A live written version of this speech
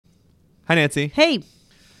Hi, Nancy. Hey.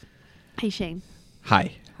 Hey, Shane.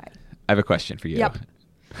 Hi. Hi. I have a question for you. Yep.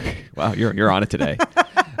 Wow, you're on it today.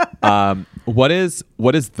 What is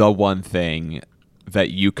the one thing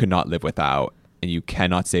that you could not live without, and you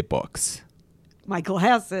cannot say books? My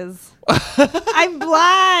glasses. I'm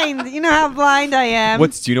blind. You know how blind I am.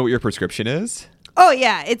 Do you know what your prescription is? Oh,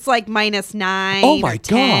 yeah. It's like -9 Oh my or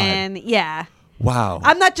 10. Yeah. Wow.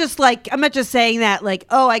 I'm not just saying that like,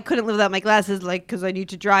 oh, I couldn't live without my glasses like because I need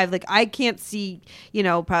to drive. Like I can't see,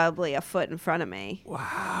 probably a foot in front of me.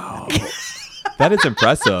 Wow. That is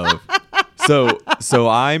impressive. So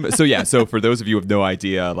for those of you who have no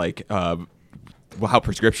idea how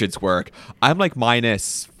prescriptions work, I'm like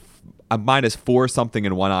minus 4 something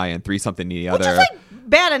in one eye and 3 something in the other. Which is like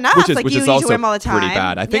bad enough. Which you is need to also wear them all the time. pretty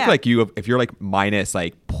bad. I think Yeah. if you're like minus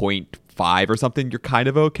like 0.5 or something, you're kind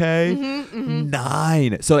of okay.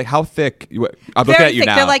 9. So like how thick? I'm looking Very at you thick.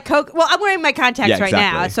 now. They're like Coke. Well, I'm wearing my contacts Yeah, right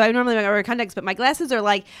now, exactly. so I normally wear contacts, but my glasses are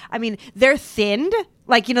they're thinned.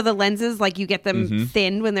 Like, the lenses, like you get them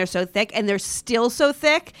thinned when they're so thick, and they're still so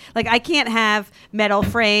thick. Like, I can't have metal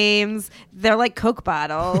frames. They're like Coke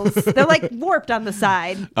bottles. They're like warped on the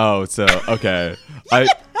side. Oh, so okay.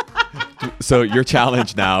 So your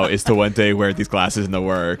challenge now is to one day wear these glasses in the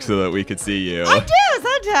work so that we could see you. I do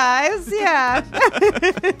sometimes, yeah.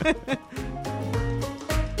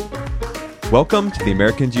 Welcome to the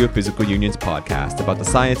American Geophysical Union's podcast about the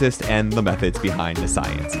scientists and the methods behind the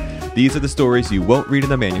science. These are the stories you won't read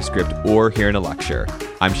in a manuscript or hear in a lecture.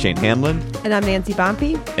 I'm Shane Hanlon. And I'm Nancy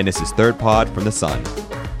Bompey. And this is Third Pod from the Sun.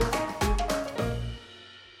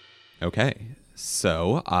 Okay,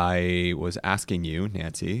 so I was asking you,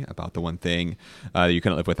 Nancy, about the one thing that you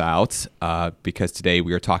couldn't live without, because today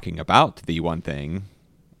we are talking about the one thing,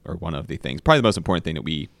 or one of the things, probably the most important thing that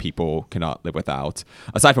we people cannot live without,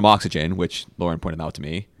 aside from oxygen, which Lauren pointed out to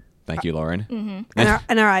me. Thank you, Lauren. Mm-hmm.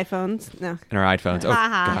 And our iPhones. No. And our iPhones. Oh,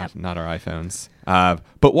 God, not our iPhones.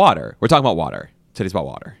 But water. We're talking about water. Today's about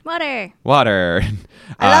water. Water.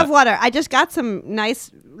 I love water. I just got some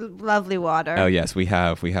nice, lovely water. Oh, yes. We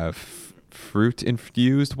have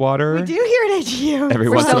fruit-infused water. We do here at HU. Every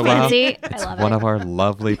We're once so in a while. fancy. I It's love one it. of our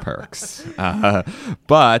lovely perks. So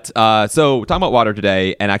we're talking about water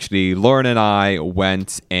today, and actually Lauren and I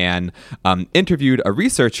went and interviewed a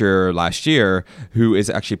researcher last year who is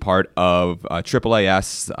actually part of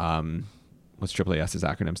AAAS. What's AAAS's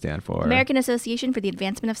acronym stand for? American Association for the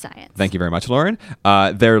Advancement of Science. Thank you very much, Lauren.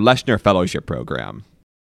 Their Leshner Fellowship Program.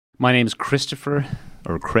 My name is Chris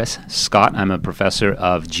Scott. I'm a professor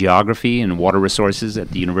of geography and water resources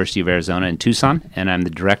at the University of Arizona in Tucson, and I'm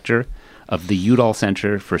the director of the Udall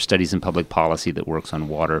Center for Studies in Public Policy that works on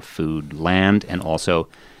water, food, land, and also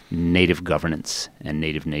native governance and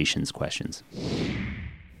native nations questions.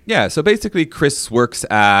 Yeah, so basically Chris works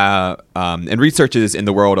and researches in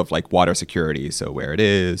the world of like water security, so where it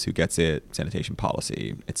is, who gets it, sanitation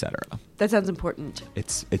policy, etc. That sounds important.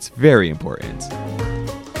 It's very important.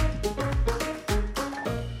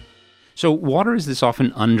 So water is this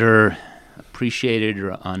often underappreciated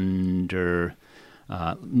or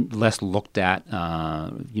less looked at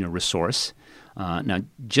resource. Now,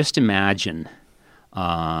 just imagine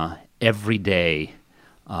every day,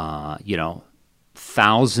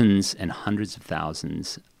 thousands and hundreds of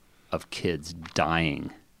thousands of kids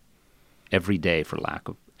dying every day for lack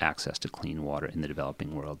of access to clean water in the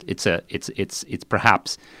developing world. It's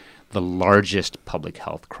perhaps the largest public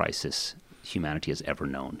health crisis humanity has ever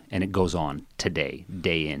known, and it goes on today,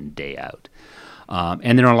 day in, day out.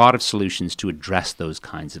 And there are a lot of solutions to address those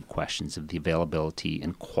kinds of questions of the availability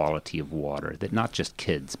and quality of water that not just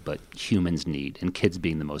kids, but humans need, and kids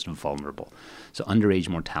being the most vulnerable. So underage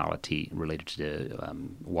mortality related to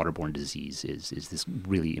waterborne disease is this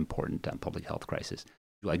really important public health crisis.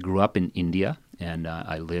 I grew up in India, and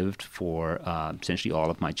I lived for essentially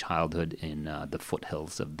all of my childhood in the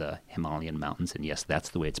foothills of the Himalayan mountains. And yes, that's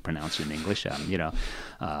the way it's pronounced in English.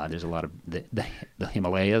 There's a lot of the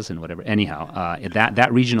Himalayas and whatever. Anyhow,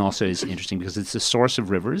 that region also is interesting because it's a source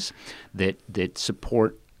of rivers that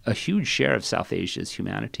support a huge share of South Asia's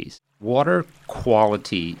humanities. Water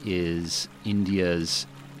quality is India's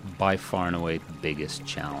by far and away biggest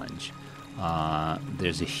challenge.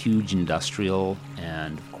 There's a huge industrial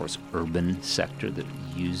and, of course, urban sector that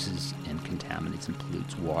uses and contaminates and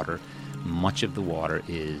pollutes water. Much of the water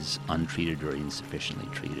is untreated or insufficiently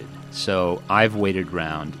treated. So I've waded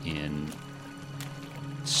around in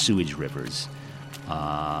sewage rivers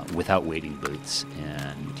without wading boots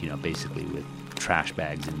and, basically with trash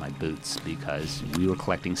bags in my boots because we were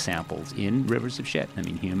collecting samples in rivers of shit. I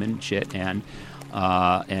mean, human shit and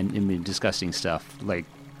disgusting stuff like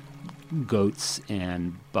goats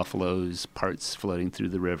and buffaloes, parts floating through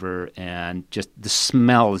the river, and just the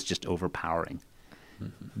smell is just overpowering.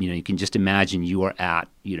 Mm-hmm. You can just imagine you are at,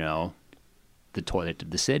 the toilet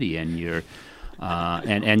of the city, and you're,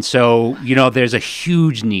 and so, there's a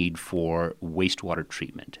huge need for wastewater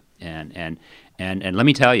treatment. And let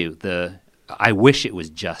me tell you, I wish it was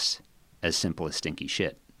just as simple as stinky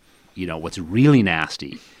shit. What's really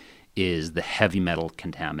nasty is the heavy metal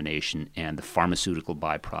contamination and the pharmaceutical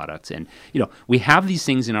byproducts. And, we have these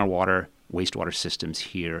things in our wastewater systems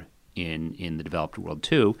here in the developed world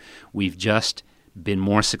too. We've just been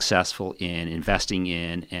more successful in investing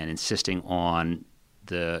in and insisting on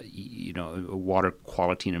the, water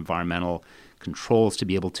quality and environmental controls to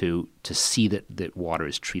be able to see that water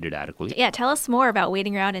is treated adequately. Yeah, tell us more about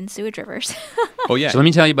wading around in sewage rivers. Oh yeah. So let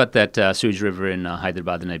me tell you about that sewage river in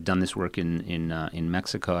Hyderabad, and I've done this work in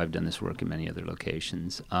Mexico. I've done this work in many other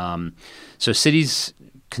locations. So cities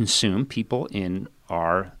consume, people in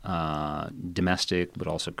our domestic but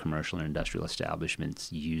also commercial and industrial establishments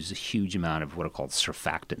use a huge amount of what are called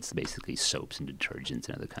surfactants, basically soaps and detergents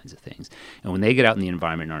and other kinds of things. And when they get out in the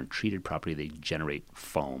environment and aren't treated properly, they generate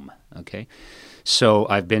foam. Okay, so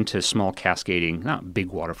I've been to small cascading, not big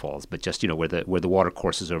waterfalls, but just where the water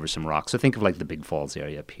courses over some rocks. So think of like the Big Falls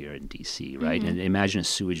area up here in D.C., right? Mm-hmm. And imagine a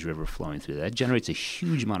sewage river flowing through that. It generates a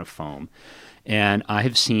huge amount of foam. And I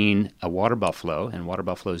have seen a water buffalo, and water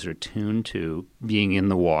buffaloes are attuned to being in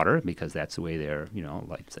the water because that's the way their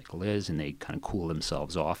life cycle is, and they kind of cool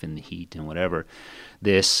themselves off in the heat and whatever.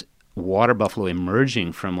 This water buffalo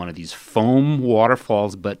emerging from one of these foam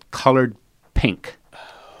waterfalls, but colored pink,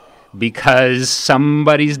 because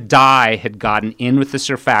somebody's dye had gotten in with the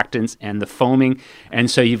surfactants and the foaming,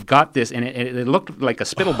 and so you've got this, and it looked like a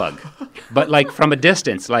spittlebug, but like from a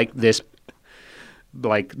distance, like this.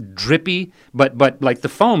 Like drippy, but like the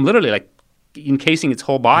foam literally like encasing its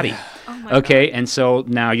whole body. Oh my God. And so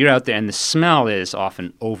now you're out there, and the smell is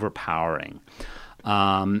often overpowering.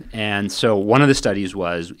 And so one of the studies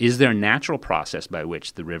was, is there a natural process by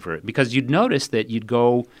which the river, because you'd notice that you'd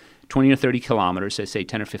go 20 or 30 kilometers, say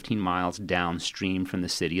 10 or 15 miles downstream from the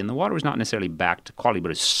city, and the water was not necessarily back to quality,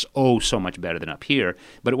 but it's so much better than up here,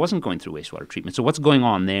 but it wasn't going through wastewater treatment. So what's going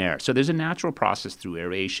on there? So there's a natural process through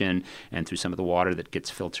aeration and through some of the water that gets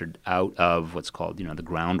filtered out of what's called, the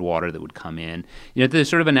groundwater that would come in. There's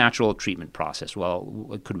sort of a natural treatment process.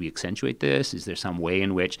 Well, could we accentuate this? Is there some way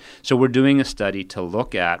in which? So we're doing a study to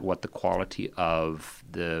look at what the quality of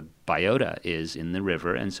the biota is in the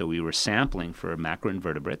river, and so we were sampling for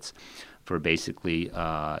macroinvertebrates, for basically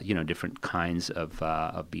different kinds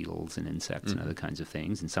of beetles and insects and other kinds of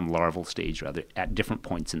things, and some larval stage rather at different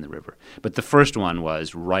points in the river. But the first one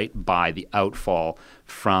was right by the outfall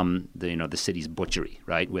from the city's butchery,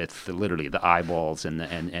 right, with literally the eyeballs and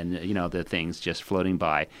the things just floating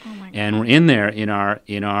by. Oh my God. And we're in there in our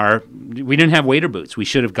we didn't have wader boots. We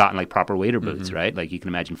should have gotten like proper wader boots, right? Like you can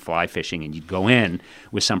imagine fly fishing, and you'd go in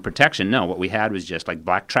with some protection. No, what we had was just like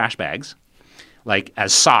black trash bags, like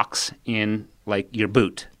as socks in like your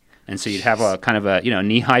boot. And so you'd have a kind of a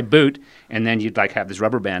knee-high boot, and then you'd like have this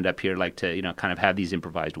rubber band up here like to kind of have these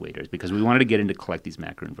improvised waders, because we wanted to get in to collect these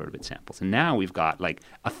macroinvertebrate samples. And now we've got like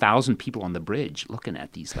 1,000 people on the bridge looking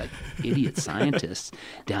at these like idiot scientists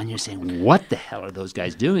down here saying, what the hell are those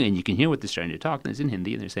guys doing? And you can hear what they're starting to talk, and it's in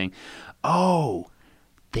Hindi, and they're saying,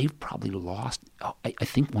 they've probably lost, I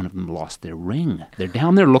think one of them lost their ring. They're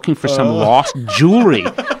down there looking for some lost jewelry.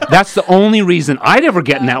 That's the only reason I'd ever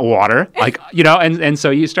get in that water. And so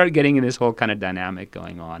you start getting in this whole kind of dynamic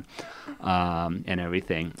going on and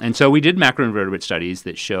everything. And so we did macroinvertebrate studies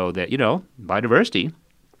that show that, biodiversity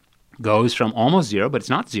goes from almost zero, but it's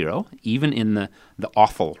not zero, even in the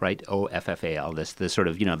offal, right? OFFAL, the sort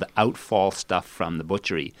of, the outfall stuff from the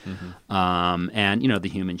butchery, and, the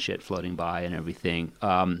human shit floating by and everything.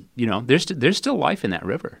 There's still life in that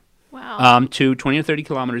river. Wow. To 20 or 30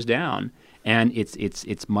 kilometers down, and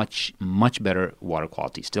it's much, much better water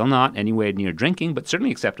quality. Still not anywhere near drinking, but certainly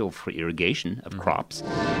acceptable for irrigation of crops.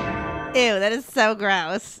 Ew, that is so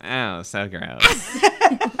gross. Oh, so gross.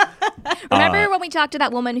 Remember when we talked to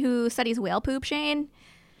that woman who studies whale poop, Shane?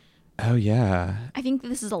 Oh, yeah. I think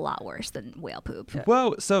this is a lot worse than whale poop.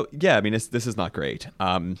 Well, so, yeah, I mean, this is not great.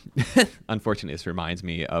 Unfortunately, this reminds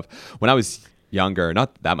me of when I was younger,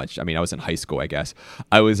 not that much. I mean, I was in high school, I guess.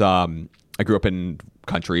 I grew up in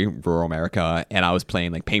country, rural America, and I was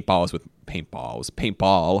playing like paintball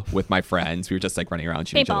with my friends. We were just like running around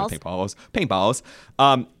shooting each other with paintballs.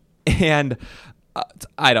 And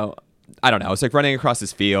I don't know. I was like running across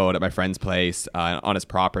this field at my friend's place on his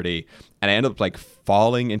property, and I ended up like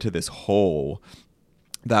falling into this hole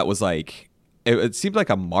that was like it seemed like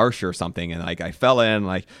a marsh or something, and like I fell in,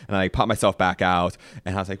 like, and I popped myself back out,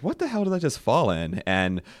 and I was like, what the hell did I just fall in?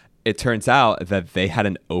 And it turns out that they had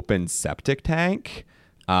an open septic tank,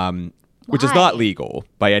 which is not legal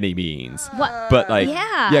by any means. What? But like,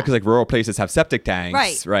 Yeah. because like rural places have septic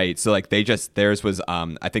tanks, Right. So like theirs was,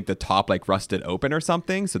 I think the top like rusted open or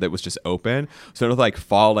something, so that was just open. So it was like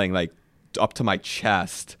falling like up to my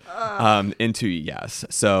chest into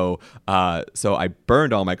so I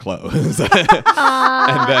burned all my clothes and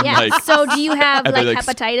then Yeah. like So do you have and like then,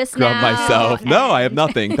 hepatitis scrub now? myself. No, I have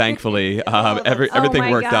nothing, thankfully. Everything my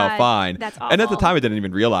worked out God. fine. That's And at the awful. time I didn't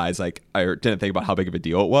even realize, like, I didn't think about how big of a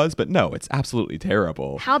deal it was, but no, it's absolutely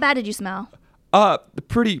terrible. How bad did you smell?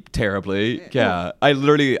 Pretty terribly. Yeah. I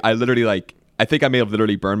literally like I think I may have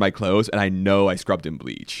literally burned my clothes, and I know I scrubbed in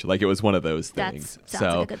bleach. Like, it was one of those things. Sounds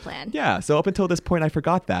like a good plan. Yeah. So up until this point, I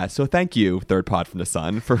forgot that. So thank you, Third Pod from the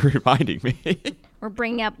Sun, for reminding me. We're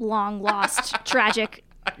bringing up long lost tragic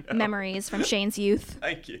memories from Shane's youth.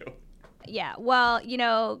 Thank you. Yeah, well,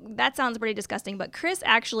 that sounds pretty disgusting, but Chris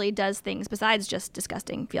actually does things besides just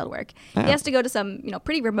disgusting field work. He has to go to some,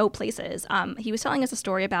 pretty remote places. He was telling us a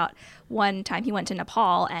story about one time he went to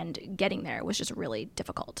Nepal, and getting there was just really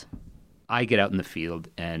difficult. I get out in the field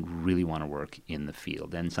and really want to work in the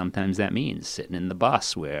field. And sometimes that means sitting in the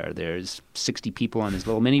bus where there's 60 people on this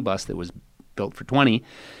little minibus that was built for 20.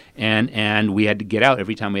 And we had to get out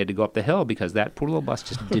every time we had to go up the hill because that poor little bus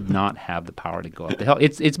just did not have the power to go up the hill.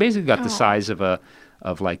 It's basically got the size of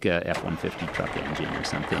like a F-150 truck engine or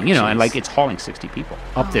something, and like it's hauling 60 people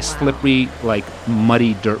up this slippery, like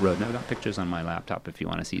muddy dirt road. Now I've got pictures on my laptop if you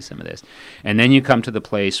want to see some of this. And then you come to the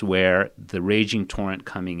place where the raging torrent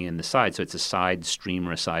coming in the side, so it's a side stream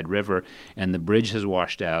or a side river, and the bridge has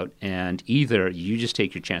washed out, and either you just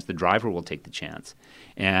take your chance, the driver will take the chance.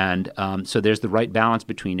 And so there's the right balance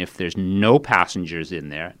between if there's no passengers in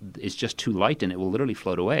there, it's just too light and it will literally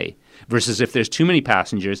float away. Versus if there's too many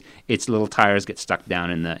passengers, its little tires get stuck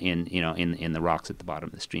down in the rocks at the bottom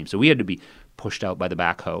of the stream. So we had to be pushed out by the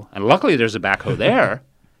backhoe, and luckily there's a backhoe there.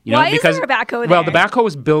 Why is there a backhoe Well, there? the backhoe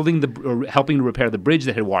was helping to repair the bridge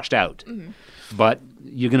that had washed out. Mm-hmm. But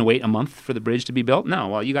you're going to wait a month for the bridge to be built? No.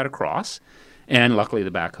 Well, you got to cross. And luckily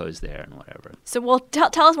the backhoe's there and whatever. So,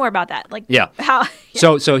 tell us more about that. Like, Yeah. how?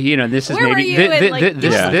 So this is Where were maybe you? And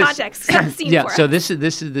give us some this- context. Set the scene yeah. for So us.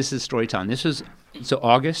 this is story time. This was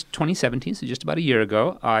August 2017. So just about a year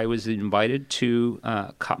ago, I was invited to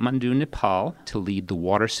Kathmandu, Nepal, to lead the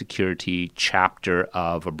water security chapter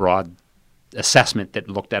of a broad assessment that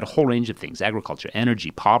looked at a whole range of things: agriculture,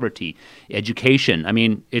 energy, poverty, education. I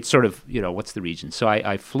mean, it's sort of, what's the region? So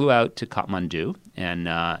I flew out to Kathmandu, and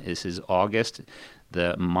this is August.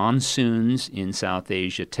 The monsoons in South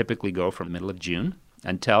Asia typically go from the middle of June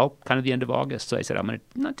until kind of the end of August. So I said, I'm going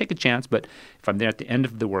to not take a chance, but if I'm there at the end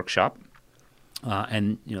of the workshop,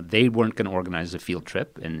 and they weren't going to organize a field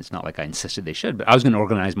trip, and it's not like I insisted they should, but I was going to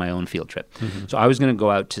organize my own field trip. Mm-hmm. So I was going to go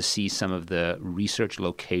out to see some of the research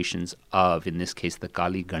locations of, in this case, the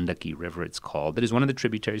Kali Gandaki River, it's called. That is one of the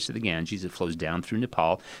tributaries to the Ganges. It flows down through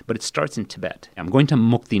Nepal, but it starts in Tibet. I'm going to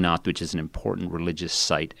Muktinath, which is an important religious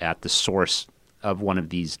site at the source of one of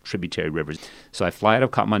these tributary rivers. So I fly out of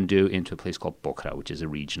Kathmandu into a place called Pokhara, which is a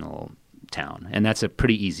regional town. And that's a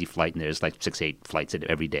pretty easy flight, and there's like 6-8 flights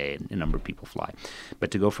every day, and a number of people fly. But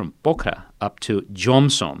to go from Pokhara up to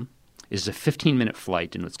Jomsom is a 15-minute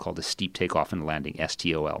flight in what's called a steep takeoff and landing,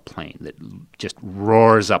 STOL plane, that just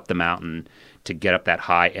roars up the mountain to get up that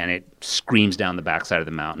high, and it screams down the backside of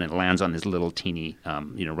the mountain, and it lands on this little teeny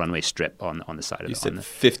runway strip on the side of You the said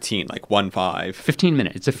 15, like 1-5. 15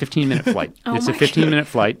 minutes. It's a 15-minute flight. Oh It's a my 15-minute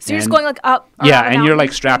flight. So you're just going like up. Yeah, around and the you're like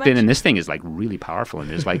mountain strapped pretty in, much? and this thing is like really powerful, and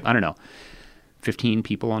there's like, I don't know, 15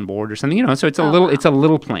 people on board or something, so it's it's a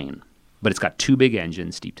little plane, but it's got 2 big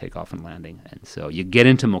engines, steep takeoff and landing. And so you get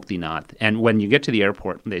into Muktinath, and when you get to the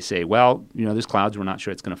airport, they say, well, there's clouds, we're not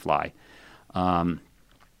sure it's going to fly.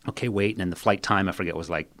 Okay, wait, and then the flight time, I forget, was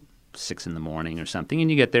like 6 in the morning or something, and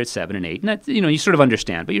you get there at 7 and 8, and that's, you sort of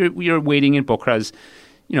understand, but you're waiting in Pokhara's,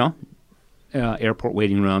 airport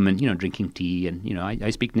waiting room, and drinking tea, and I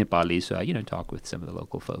speak Nepali, so I talk with some of the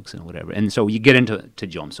local folks and whatever. And so you get into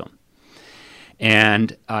Jomsom,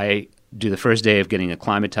 and I do the first day of getting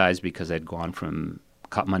acclimatized because I'd gone from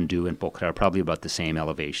Kathmandu and Pokhara probably about the same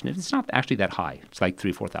elevation. It's not actually that high. It's like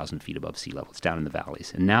 3,000 or 4,000 feet above sea level. It's down in the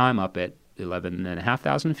valleys, and now I'm up at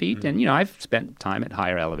 11,500 feet. And, I've spent time at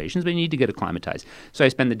higher elevations, but you need to get acclimatized. So I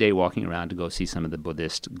spend the day walking around to go see some of the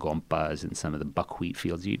Buddhist gompas and some of the buckwheat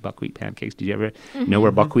fields. You eat buckwheat pancakes? Did you ever know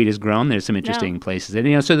where buckwheat is grown? There's some interesting places. And,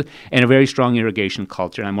 and a very strong irrigation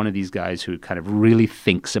culture. I'm one of these guys who kind of really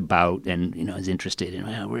thinks about and, is interested in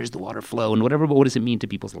where's the water flow and whatever, but what does it mean to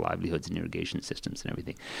people's livelihoods and irrigation systems and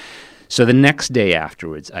everything. So the next day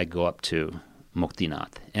afterwards, I go up to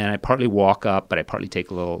Muktinath. And I partly walk up, but I partly take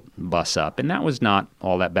a little bus up. And that was not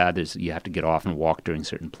all that bad. You have to get off and walk during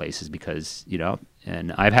certain places because,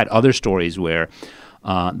 and I've had other stories where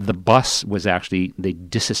the bus was actually, they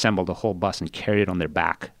disassembled the whole bus and carried it on their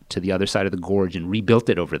back to the other side of the gorge and rebuilt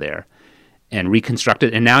it over there and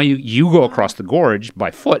reconstructed. And now you go across the gorge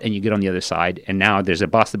by foot and you get on the other side. And now there's a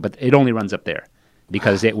bus, but it only runs up there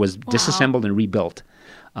because it was disassembled and rebuilt.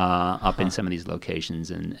 Up in some of these locations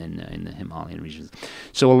in the Himalayan regions.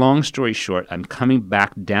 So a long story short, I'm coming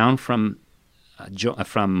back down from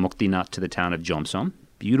Muktinath to the town of Jomsom.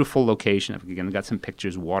 Beautiful location. I've got some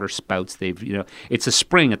pictures, water spouts. It's a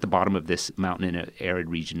spring at the bottom of this mountain in an arid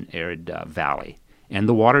region, valley. And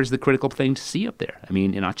the water is the critical thing to see up there. I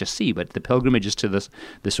mean, not just see, but the pilgrimage is to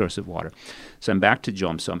the source of water. So I'm back to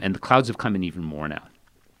Jomsom, and the clouds have come in even more now.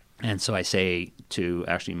 And so I say to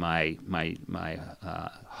actually my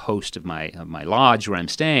host of my lodge where I'm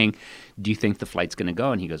staying, do you think the flight's going to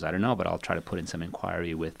go? And he goes, I don't know, but I'll try to put in some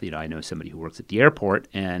inquiry with, I know somebody who works at the airport.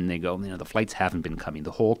 And they go, the flights haven't been coming.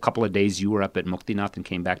 The whole couple of days you were up at Muktinath and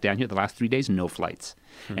came back down here, the last 3 days, no flights.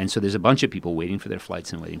 And so there's a bunch of people waiting for their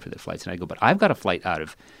flights. And I go, but I've got a flight out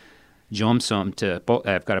of Jomsom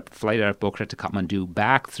I've got a flight out of Pokhara to Kathmandu,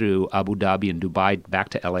 back through Abu Dhabi and Dubai, back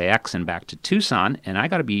to LAX and back to Tucson, and I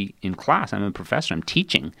got to be in class. I'm a professor. I'm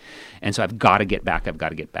teaching, and so I've got to get back.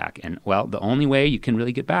 And well, the only way you can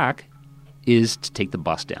really get back is to take the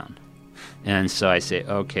bus down. And so I say,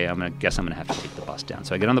 okay, I'm going to have to take the bus down.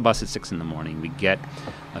 So I get on the bus at 6 a.m. We get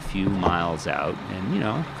a few miles out, and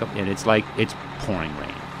and it's pouring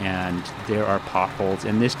rain. And there are potholes,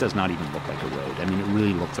 and this does not even look like a road. I mean, it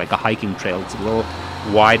really looks like a hiking trail. It's a little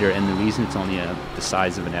wider, and the reason it's only the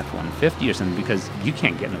size of an F-150 or something, because you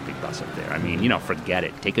can't get no big bus up there. I mean, forget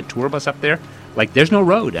it. Take a tour bus up there. Like, there's no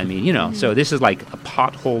road. I mean, so this is like a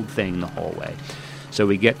pothole thing the whole way. So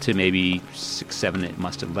we get to maybe 6, 7, it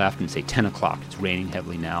must have left, and say 10 o'clock. It's raining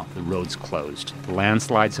heavily now. The road's closed. The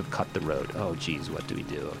landslides have cut the road. Oh, geez, what do we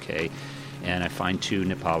do? Okay. And I find 2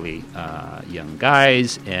 Nepali young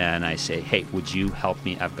guys, and I say, hey, would you help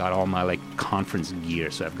me? I've got all my, conference gear.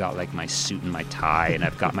 So I've got, my suit and my tie, and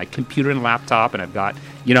I've got my computer and laptop, and I've got,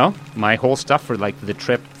 my whole stuff for, the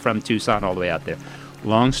trip from Tucson all the way out there.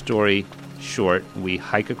 Long story short, we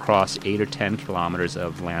hike across 8 or 10 kilometers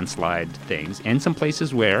of landslide things, and some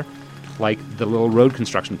places where, the little road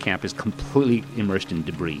construction camp is completely immersed in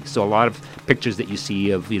debris. So a lot of pictures that you see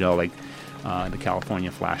of, the California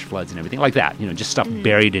flash floods and everything like that, just stuff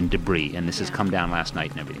buried in debris. And this has come down last night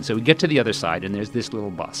and everything. So we get to the other side, and there's this little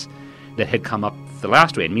bus that had come up the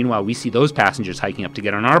last way. And meanwhile, we see those passengers hiking up to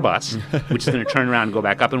get on our bus, which is going to turn around and go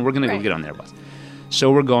back up, and we're going to go get on their bus.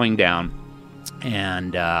 So we're going down,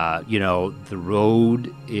 and, the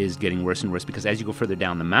road is getting worse and worse because as you go further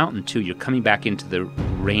down the mountain, too, you're coming back into the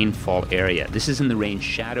rainfall area. This is in the rain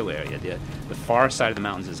shadow area. The far side of the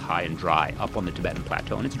mountains is high and dry up on the Tibetan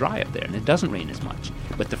Plateau, and it's dry up there, and it doesn't rain as much.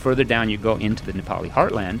 But the further down you go into the Nepali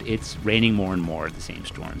heartland, it's raining more and more, the same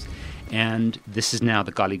storms. And this is now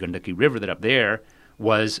the Kali Gandaki River that up there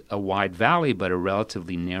was a wide valley, but a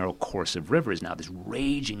relatively narrow course of river is now this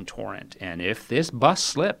raging torrent. And if this bus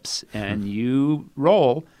slips and you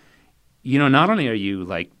roll, not only are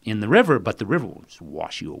you in the river, but the river will just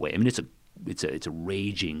wash you away. I mean, it's a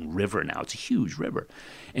raging river now. It's a huge river,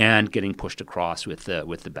 and getting pushed across with the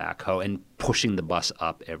backhoe and pushing the bus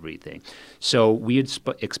up everything. So we had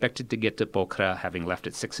expected to get to Pokhara, having left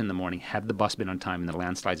at 6 a.m. Had the bus been on time and the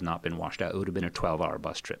landslides not been washed out, it would have been a 12-hour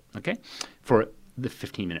bus trip. Okay, for the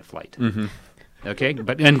 15-minute flight. Okay,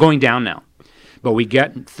 and going down now. But we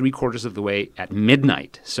get 3/4 of the way at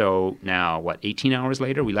midnight. So now, 18 hours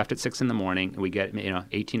later? We left at 6 a.m. We get,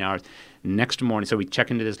 18 hours. Next morning, so we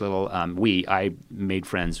check into this little, I made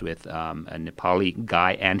friends with a Nepali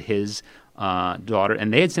guy and his daughter,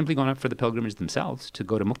 and they had simply gone up for the pilgrimage themselves to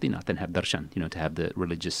go to Muktinath and have darshan, to have the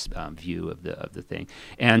religious view of the thing,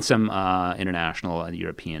 and some international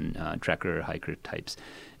European trekker, hiker types,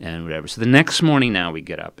 and whatever. So the next morning, now we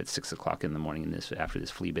get up at 6 o'clock in the morning after this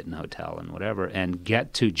flea-bitten hotel and whatever, and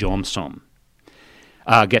get to Jomsom.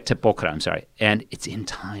 Get to Pokhara, I'm sorry, and it's in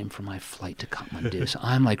time for my flight to Kathmandu. So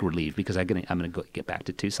I'm relieved because I'm gonna get back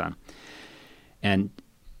to Tucson, and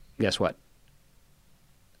guess what?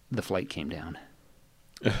 The flight came down.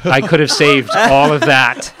 I could have saved all of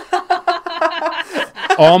that.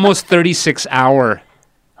 Almost 36-hour,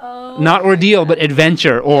 not ordeal, but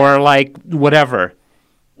adventure or like whatever,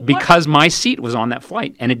 because my seat was on that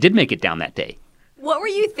flight, and it did make it down that day. What were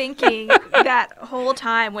you thinking that whole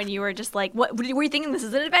time when you were just like, what were you thinking? This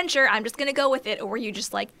is an adventure. I'm just going to go with it. Or were you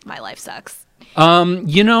just like, my life sucks? I've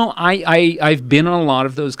been on a lot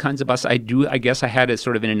of those kinds of buses. I guess I had a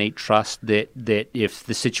sort of an innate trust that if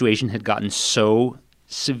the situation had gotten so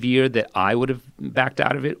severe that I would have backed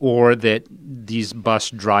out of it, or that these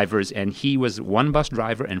bus drivers, and he was one bus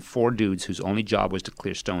driver and 4 dudes whose only job was to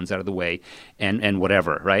clear stones out of the way and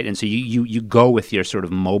whatever, right? And so you go with your sort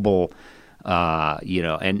of mobile,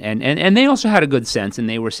 and they also had a good sense, and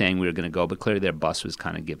they were saying we were going to go, but clearly their bus was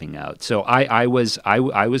kind of giving out. So I was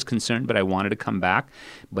concerned, but I wanted to come back.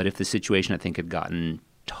 But if the situation, I think, had gotten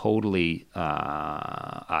totally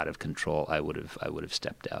out of control, I would have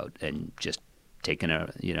stepped out and just taken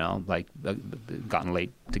gotten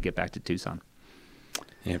late to get back to Tucson.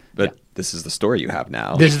 Yeah, but this is the story you have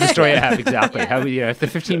now. This is the story I have, exactly. If the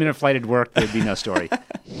 15-minute flight had worked, there'd be no story.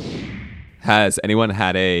 Has anyone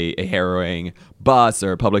had a harrowing bus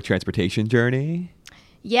or public transportation journey?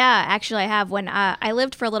 Yeah, actually I have. When I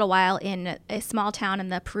lived for a little while in a small town in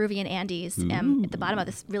the Peruvian Andes at the bottom of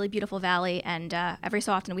this really beautiful valley, and every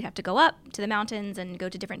so often we'd have to go up to the mountains and go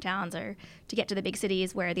to different towns or to get to the big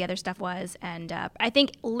cities where the other stuff was. And I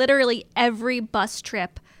think literally every bus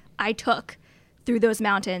trip I took through those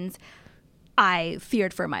mountains, I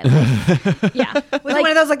feared for my life. Yeah. Was it one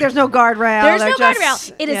of those, like, there's no guardrail? There's no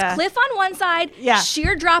guardrail. It is cliff on one side, Yeah.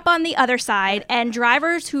 sheer drop on the other side, and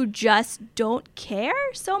drivers who just don't care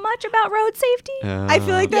so much about road safety. I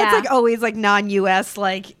feel like that's Yeah. like always like non-US,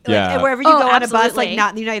 like Yeah. wherever you go on a bus, like absolutely. not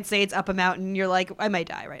in the United States, up a mountain, you're like, I might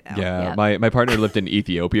die right now. Yeah, Yeah. my partner lived in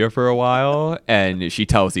Ethiopia for a while, and she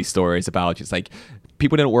tells these stories about just like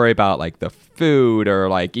people didn't worry about like the food or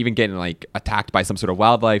like even getting like attacked by some sort of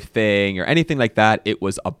wildlife thing or anything like that. It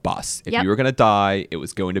was a bus. If Yep. you were gonna die, it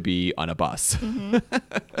was going to be on a bus.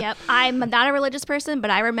 Yep. I'm not a religious person, but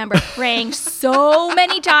I remember praying so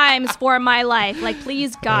many times for my life. Like,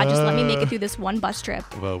 please, God, just let me make it through this one bus trip.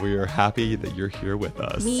 Well, we are happy that you're here with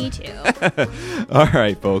us. Me too. All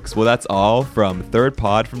right, folks. Well, that's all from Third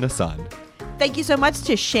Pod from the Sun. Thank you so much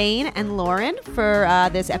to Shane and Lauren for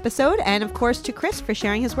this episode, and of course to Chris for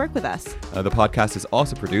sharing his work with us. The podcast is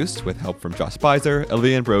also produced with help from Josh Spicer,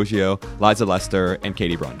 Olivia Ambrosio, Liza Lester, and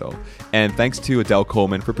Katie Brundle. And thanks to Adele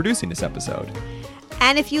Coleman for producing this episode.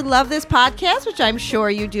 And if you love this podcast, which I'm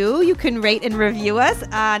sure you do, you can rate and review us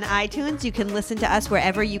on iTunes. You can listen to us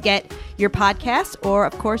wherever you get your podcasts, or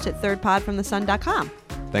of course at thirdpodfromthesun.com.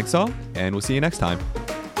 Thanks all, and we'll see you next time.